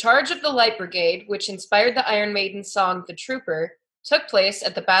 The Charge of the Light Brigade, which inspired the Iron Maiden song The Trooper, took place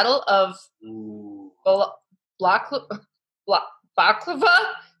at the Battle of Baklava?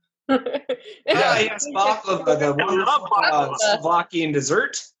 Yes, baklava, the one Slovakian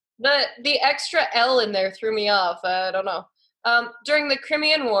dessert. The extra L in there threw me off. I don't know. During the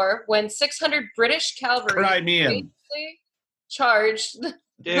Crimean War, when 600 British cavalry charged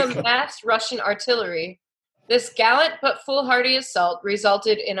the massed Russian artillery, this gallant but foolhardy assault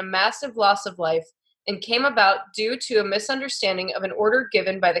resulted in a massive loss of life and came about due to a misunderstanding of an order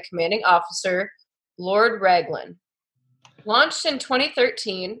given by the commanding officer, Lord Raglan. Launched in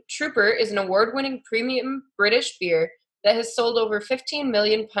 2013, Trooper is an award-winning premium British beer that has sold over 15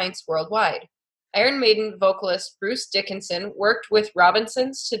 million pints worldwide. Iron Maiden vocalist Bruce Dickinson worked with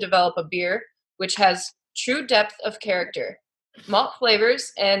Robinsons to develop a beer which has true depth of character. Malt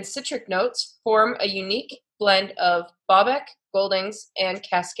flavors and citric notes form a unique blend of Bolbeck, Goldings, and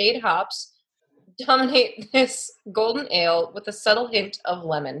Cascade hops dominate this golden ale with a subtle hint of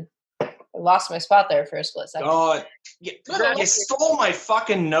lemon. I lost my spot there for a split second. Oh, you stole my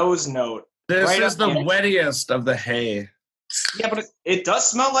fucking nose note. This is the wettiest of the hay. Yeah, but it does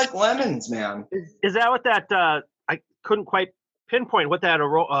smell like lemons, man. Is that what that? I couldn't quite pinpoint what that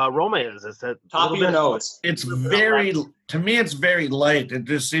aroma is. Is that top of your nose? It's very, to me, it's very light. It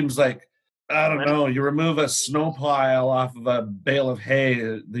just seems like, I don't know, you remove a snow pile off of a bale of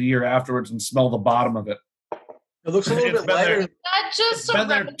hay the year afterwards and smell the bottom of it. It looks a little bit lighter. That's just a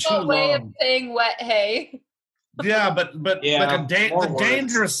roundabout way of saying wet hay. Yeah, but yeah, like the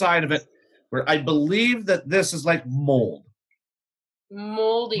dangerous side of it, where I believe that this is like mold.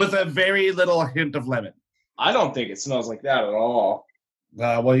 Moldy. With a very little hint of lemon. I don't think it smells like that at all.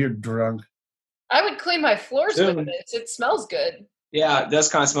 Well, you're drunk. I would clean my floors with this. It smells good. Yeah, it does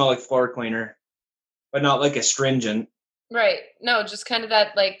kind of smell like floor cleaner, but not like astringent. Right. No, just kind of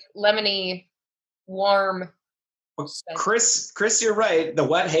that like lemony, warm. Chris, you're right. The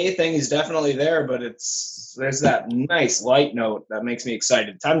wet hay thing is definitely there, but there's that nice light note that makes me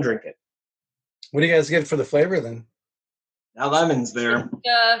excited. Time to drink it. What do you guys get for the flavor then? Now lemon's there,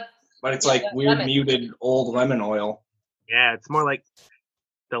 but it's like weird lemon. Muted old lemon oil. Yeah, it's more like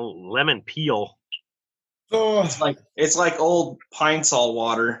the lemon peel. Oh, it's like old pine salt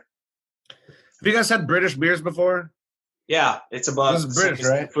water. Have you guys had British beers before? Yeah, it's above. This is British,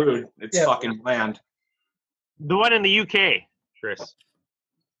 right? Food. It's fucking bland. The one in the UK, Chris.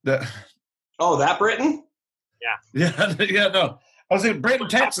 Oh, that Britain? Yeah. Yeah, no. I was in Britain,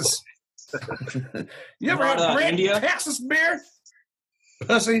 Texas. You ever had Britain, India? Texas beer?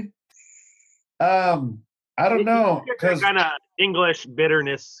 Pussy. I don't know. Because kind of English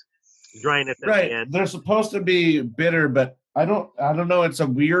bitterness, dryness at the end. They're supposed to be bitter, but I don't know. It's a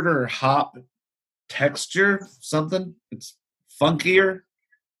weirder hop texture, something. It's funkier.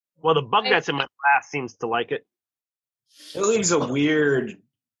 Well, the bug that's in my glass seems to like it. It leaves a weird,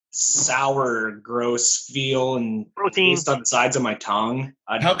 sour, gross feel and taste on the sides of my tongue.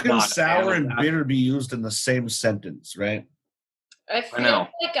 How can sour and bitter be used in the same sentence, right? I feel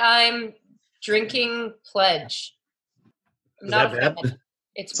like I'm drinking Pledge. I'm not a fan.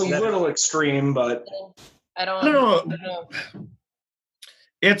 It's a little extreme, but I don't know.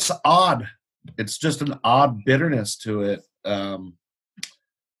 It's odd. It's just an odd bitterness to it. I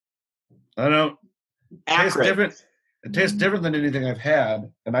don't know. It tastes different. It tastes different than anything I've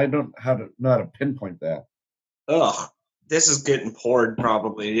had, and I don't know how to pinpoint that. Ugh, this is getting poured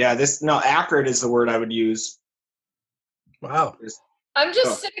probably. Yeah, acrid is the word I would use. Wow. I'm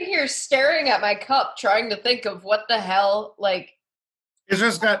just sitting here staring at my cup, trying to think of what the hell, like. It's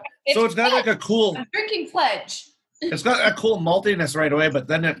just got it's got like a cool. I'm drinking Pledge. It's got a cool maltiness right away, but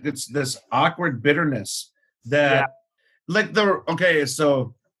then it's this awkward bitterness that, like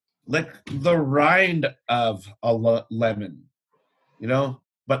the rind of a lemon,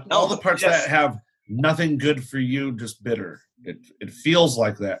 but all the parts that have nothing good for you, just bitter. It feels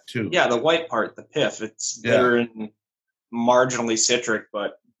like that too. Yeah, the white part, the pith, it's bitter and marginally citric,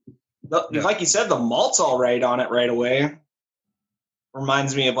 but like you said, the malt's all right on it right away.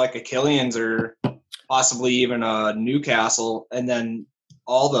 Reminds me of like a Killian's or possibly even a Newcastle, and then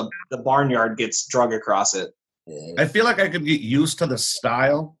all the barnyard gets drug across it. I feel like I could get used to the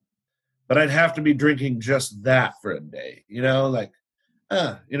style, but I'd have to be drinking just that for a day. You know, like,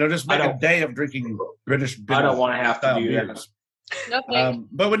 just make a day of drinking British. I don't want to have to do beers. No thanks.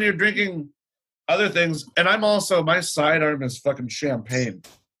 But when you're drinking other things, and my sidearm is fucking champagne,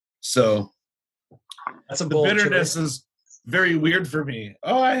 so That's a the bold bitterness choice. is very weird for me.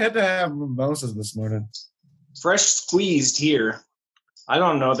 Oh, I had to have mimosas this morning. Fresh squeezed here. I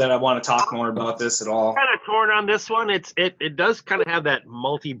don't know that I want to talk more about this at all. Kind of torn on this one. It does kind of have that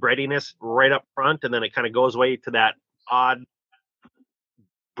malty breadiness right up front, and then it kind of goes away to that odd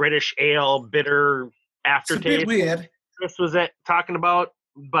British ale bitter It's a aftertaste. bit weird. Chris was talking about,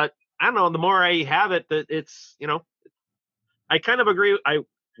 but I don't know. The more I have it, that it's I kind of agree. I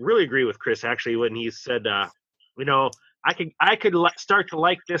really agree with Chris actually when he said, I could start to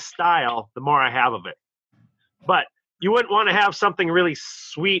like this style the more I have of it, but you wouldn't want to have something really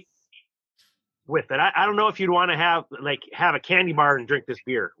sweet with it. I don't know if you'd want to have a candy bar and drink this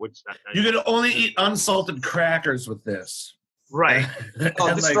beer. Which You could only eat unsalted crackers with this. right.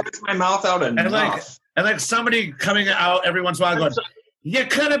 Oh, this starts my mouth out enough. And like somebody coming out every once in a while going, you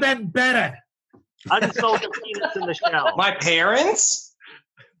could have been better. Unsalted peanuts in the shell. My parents?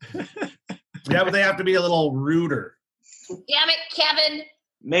 Yeah, but they have to be a little ruder. Damn it, Kevin.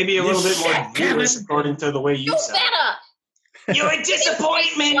 Maybe a little bit more shit, Jewish Kevin. according to the way you Do said. better. You're a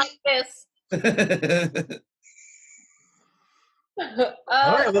disappointment. Like this.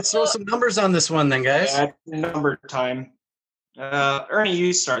 All right, let's throw some numbers on this one then, guys. Yeah, number time. Ernie,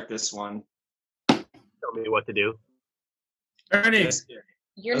 you start this one. Tell me what to do. Ernie,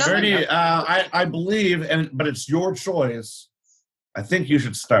 You're number Ernie, I believe, but it's your choice. I think you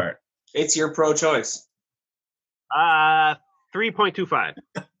should start. It's your pro-choice. 3.25.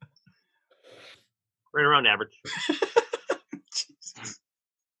 Right around average.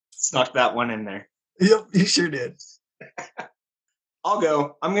 Snuck that one in there. Yep, you sure did. I'll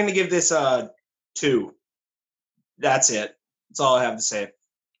go. I'm going to give this a 2. That's it. That's all I have to say.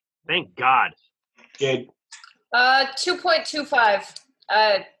 Thank God. Jade.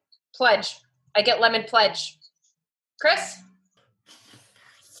 2.25. Pledge. I get lemon pledge. Chris?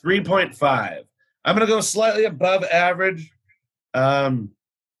 3.5. I'm going to go slightly above average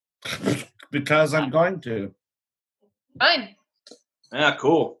because I'm going to. Fine. Yeah,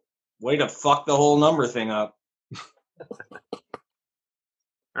 cool. Way to fuck the whole number thing up.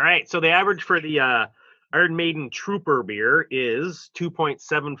 All right. So the average for the Iron Maiden Trooper beer is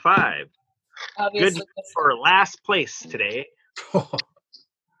 2.75. Obviously. Good for last place today. What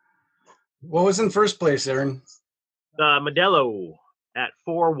was in first place, Aaron? The Modelo at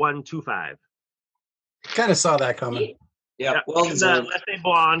 4.125. Kind of saw that coming. Yeah, Yeah, well and the deserved. Latte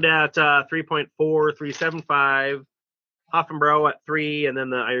Blonde at 3.4375. Hoffenbrau at 3, and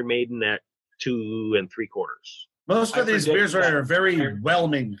then the Iron Maiden at 2 3/4. Most of I these predict beers are that- very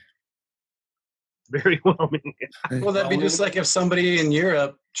whelming. Very whelming. Well, that'd be just like if somebody in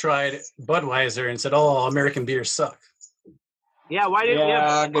Europe tried Budweiser and said, "Oh, American beers suck." Yeah, why didn't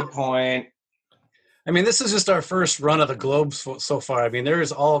Yeah, good point. I mean, this is just our first run of the globe so far. I mean, there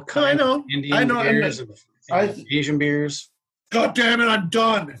is all kinds of Indian I know, beers and Asian beers. God damn it, I'm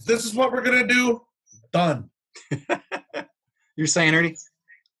done. If this is what we're going to do, done. You're saying, Ernie?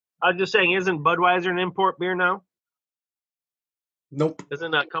 I was just saying, isn't Budweiser an import beer now? Nope.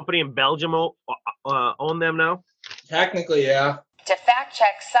 Isn't a company in Belgium own them now? Technically, yeah. To fact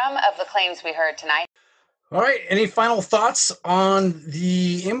check some of the claims we heard tonight. All right. Any final thoughts on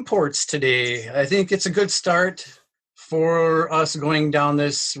the imports today? I think it's a good start for us going down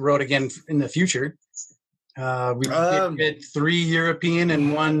this road again in the future. We did get 3 European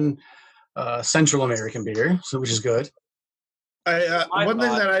and 1 Central American beer, so which is good. One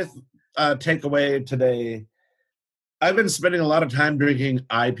thing that I take away today, I've been spending a lot of time drinking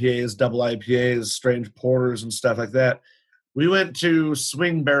IPAs, double IPAs, strange porters, and stuff like that. We went to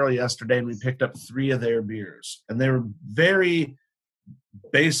Swing Barrel yesterday, and we picked up 3 of their beers. And they were very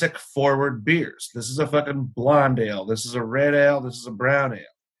basic forward beers. This is a fucking blonde ale. This is a red ale. This is a brown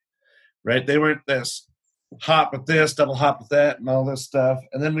ale. Right? They weren't this hop with this, double hop with that, and all this stuff.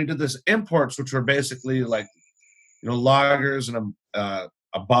 And then we did this imports, which were basically like, lagers and a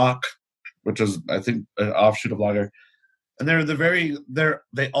Bock, which is, I think, an offshoot of lager. And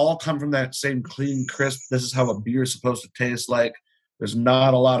they all come from that same clean, crisp, this is how a beer is supposed to taste like. There's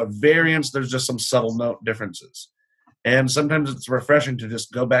not a lot of variance. There's just some subtle note differences. And sometimes it's refreshing to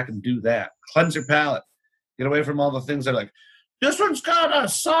just go back and do that. Cleanse your palate. Get away from all the things that are like, this one's got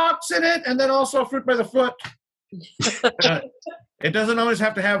socks in it and then also fruit by the foot. It doesn't always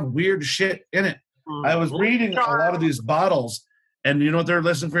have to have weird shit in it. I was reading a lot of these bottles, and you know what they're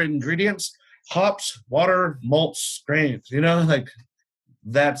listing for ingredients? Hops, water, malts, grains. You know, like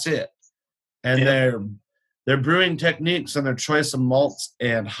that's it. And their brewing techniques and their choice of malts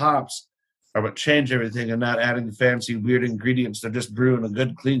and hops are what change everything, and not adding fancy weird ingredients. They're just brewing a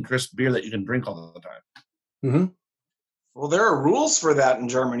good, clean, crisp beer that you can drink all the time. Mm-hmm. Well, there are rules for that in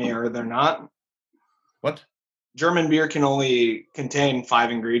Germany, are there not? What? German beer can only contain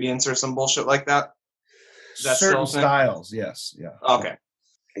 5 ingredients or some bullshit like that? That's certain styles, yes. Yeah. Okay.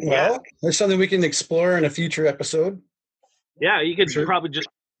 Well, there's something we can explore in a future episode. Yeah, you could probably just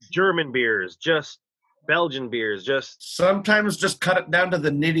German beers, just Belgian beers, just... Sometimes just cut it down to the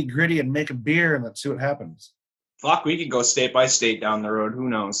nitty-gritty and make a beer and let's see what happens. Fuck, we could go state by state down the road. Who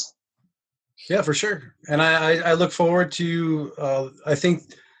knows? Yeah, for sure. And I look forward to, I think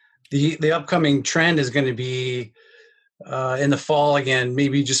the upcoming trend is going to be in the fall again,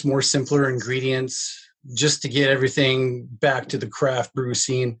 maybe just more simpler ingredients, just to get everything back to the craft brew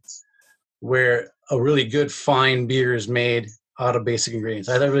scene where a really good fine beer is made out of basic ingredients.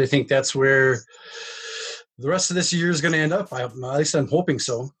 I really think that's where the rest of this year is going to end up. At least I'm hoping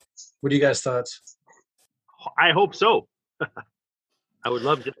so. What do you guys' thoughts? I hope so. I would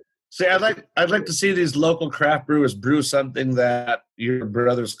love to. See, I'd like to see these local craft brewers brew something that your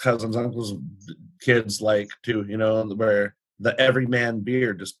brothers, cousins, uncles, kids like too. You know, where the everyman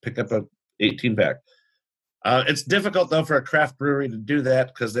beer, just pick up a 18-pack. It's difficult though for a craft brewery to do that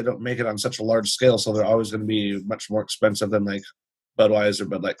because they don't make it on such a large scale, so they're always going to be much more expensive than like Budweiser,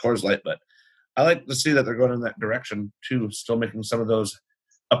 Bud Light, Coors Light. But I like to see that they're going in that direction too, still making some of those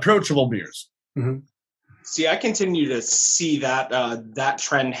approachable beers. Mm-hmm. See, I continue to see that that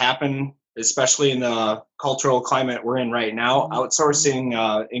trend happen, especially in the cultural climate we're in right now.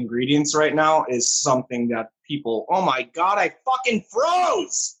 Outsourcing ingredients right now is something that people, oh my God, I fucking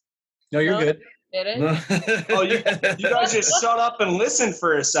froze. No, you're good. Did it? Oh, you guys just shut up and listen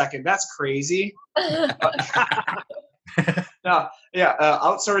for a second. That's crazy.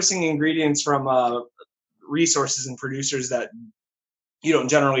 Outsourcing ingredients from resources and producers that you don't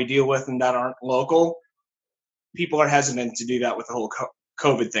generally deal with and that aren't local. People are hesitant to do that with the whole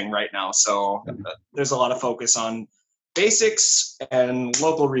COVID thing right now. So there's a lot of focus on basics and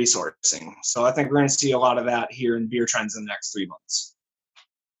local resourcing. So I think we're going to see a lot of that here in beer trends in the next 3 months.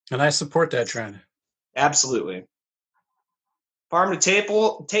 And I support that trend. Absolutely. Farm to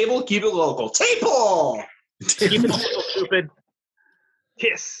table, keep it local. Table! Keep it local, stupid.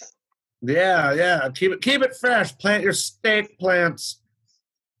 Kiss. Yeah. Keep it fresh. Plant your steak plants.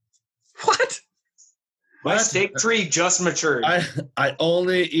 What? My steak tree just matured. I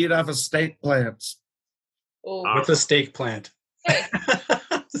only eat off of steak plants. What's a steak plant? Hey.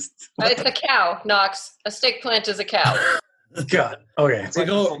 It's a cow, Knox. A steak plant is a cow. God. Okay.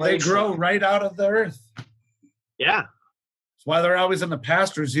 They grow right out of the earth. Yeah. That's why they're always in the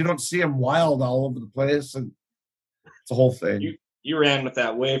pastures. You don't see them wild all over the place. And it's a whole thing. You ran with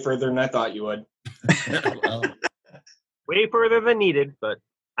that way further than I thought you would. Well, way further than needed, but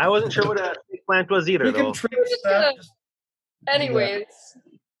I wasn't sure what a steak plant was either, you though. can treat stuff. Anyways.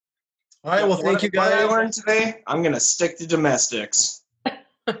 All right. Well, thank you What I guys. learned today, I'm going to stick to domestics.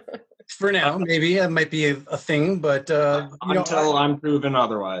 For now, maybe it might be a thing, but Until I'm proven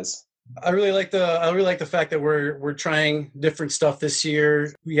otherwise. I really like the fact that we're trying different stuff this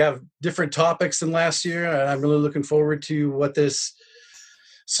year. We have different topics than last year, and I'm really looking forward to what this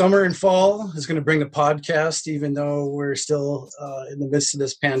summer and fall is going to bring the podcast, even though we're still in the midst of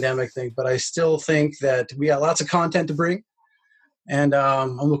this pandemic thing. But I still think that we got lots of content to bring, and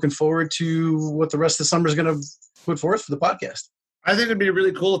I'm looking forward to what the rest of the summer is going to put forth for the podcast. I think it'd be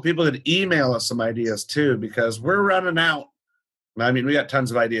really cool if people could email us some ideas too, because we're running out. I mean, we got tons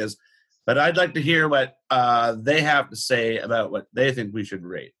of ideas, but I'd like to hear what they have to say about what they think we should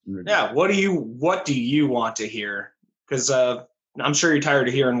rate. Yeah, what do you want to hear? Because I'm sure you're tired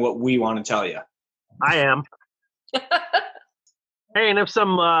of hearing what we want to tell you. I am. Hey, and if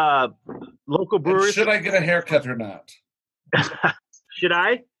some local breweries... Should I get a haircut or not? Should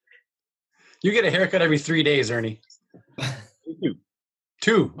I? You get a haircut every 3 days, Ernie.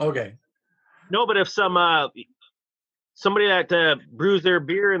 2. Okay. No, but if somebody that brews their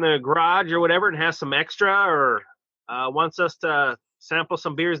beer in the garage or whatever and has some extra or wants us to sample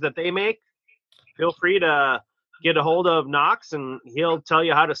some beers that they make, feel free to get a hold of Knox and he'll tell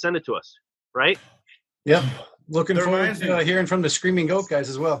you how to send it to us, right? Yep. Looking forward to hearing from the Screaming Goat guys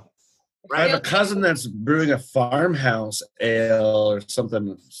as well. I have a cousin that's brewing a farmhouse ale or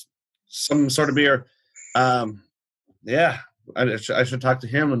something, some sort of beer. Yeah, I should talk to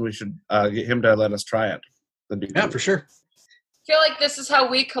him, and we should get him to let us try it. That'd be Yeah, good. for sure. I feel like this is how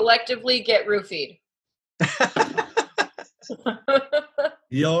we collectively get roofied.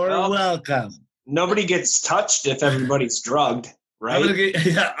 You're Well, welcome. Nobody gets touched if everybody's drugged, right? I'm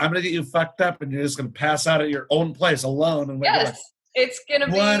gonna get you fucked up, and you're just gonna pass out at your own place alone. And wake up Yes, it's gonna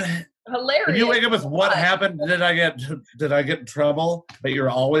be What? hilarious. If you wake up with what happened? Did I get in trouble? But you're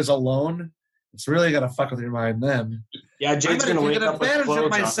always alone. It's really gonna fuck with your mind then. Yeah, I'm Jade's gonna gonna take wake up with advantage clothes of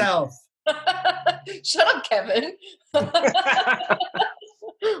on. myself. Shut up, Kevin.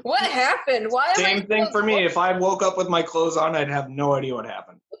 What happened? Why am I Same thing for me. If I woke up with my clothes on, I'd have no idea what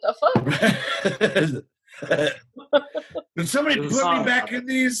happened. What the fuck? Did somebody It was put me on. back in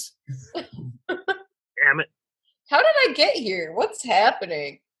these? Damn it. How did I get here? What's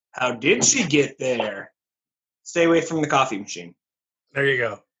happening? How did she get there? Stay away from the coffee machine. There you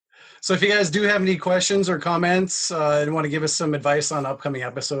go. So if you guys do have any questions or comments and want to give us some advice on upcoming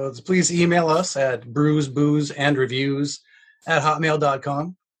episodes, please email us at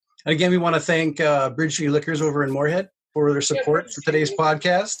brewsboozandreviews@hotmail.com. And again, we want to thank Bridge Street Liquors over in Moorhead for their support for today's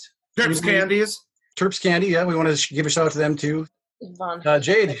podcast. Terps Candies. Terps Candy, yeah, we want to give a shout out to them too. Yvonne.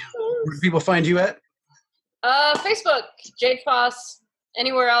 Jade, where do people find you at? Facebook, Jade Foss.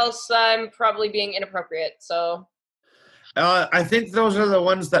 Anywhere else, I'm probably being inappropriate. So I think those are the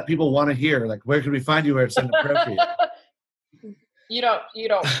ones that people want to hear. Like, where can we find you where it's inappropriate? you don't.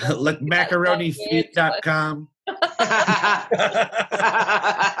 Like macaronifeet.com.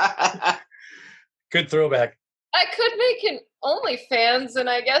 Good throwback. I could make an OnlyFans, and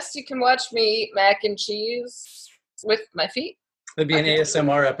I guess you can watch me eat mac and cheese with my feet. That'd be an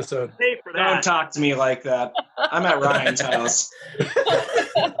ASMR episode. Pay for Don't that. talk to me like that. I'm at Ryan's house.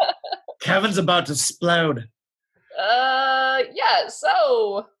 Kevin's about to explode. Yeah.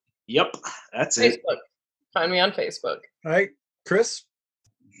 So Yep, that's it. Facebook. Find me on Facebook. All right, Chris,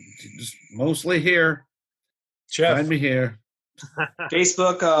 Just mostly here. Jeff. Find me here.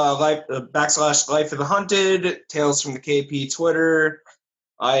 Facebook, /Life of the Hunted, Tales from the KP Twitter.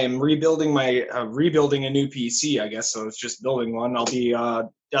 I am rebuilding a new PC, I guess, so it's just building one. I'll be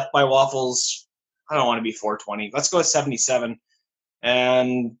Death by Waffles. I don't want to be 420. Let's go with 77.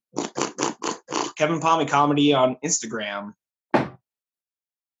 And Kevin Palmy Comedy on Instagram.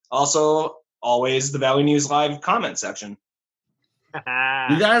 Also, always the Valley News Live comment section.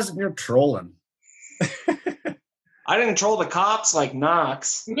 You guys, you're trolling. I didn't troll the cops like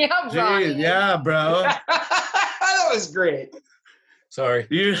Knox. Yeah, Gee, Ryan. yeah, bro. That was great. Sorry.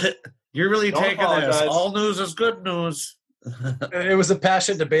 You're really Don't taking apologize. this. All news is good news. It was a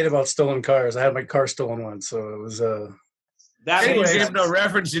passionate debate about stolen cars. I had my car stolen once, so it was That You makes gave sense. no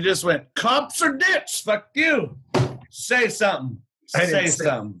reference. You just went, cops are dicks. Fuck you. Say something. I Say didn't say-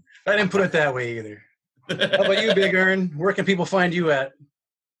 something. I didn't put it that way either. How about you, Big Earn? Where can people find you at?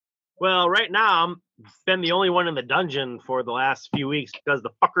 Well, right now I'm been the only one in the dungeon for the last few weeks because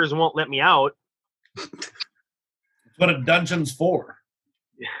the fuckers won't let me out. That's what a dungeon's for.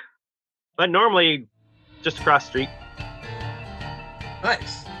 But normally, just across the street,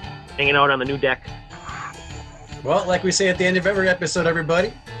 Nice. hanging out on the new deck. Well, like we say at the end of every episode,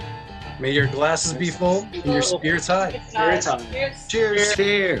 everybody, may your glasses be full and your spirits high. Spirits high. Cheers. Cheers.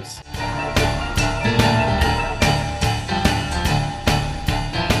 Cheers.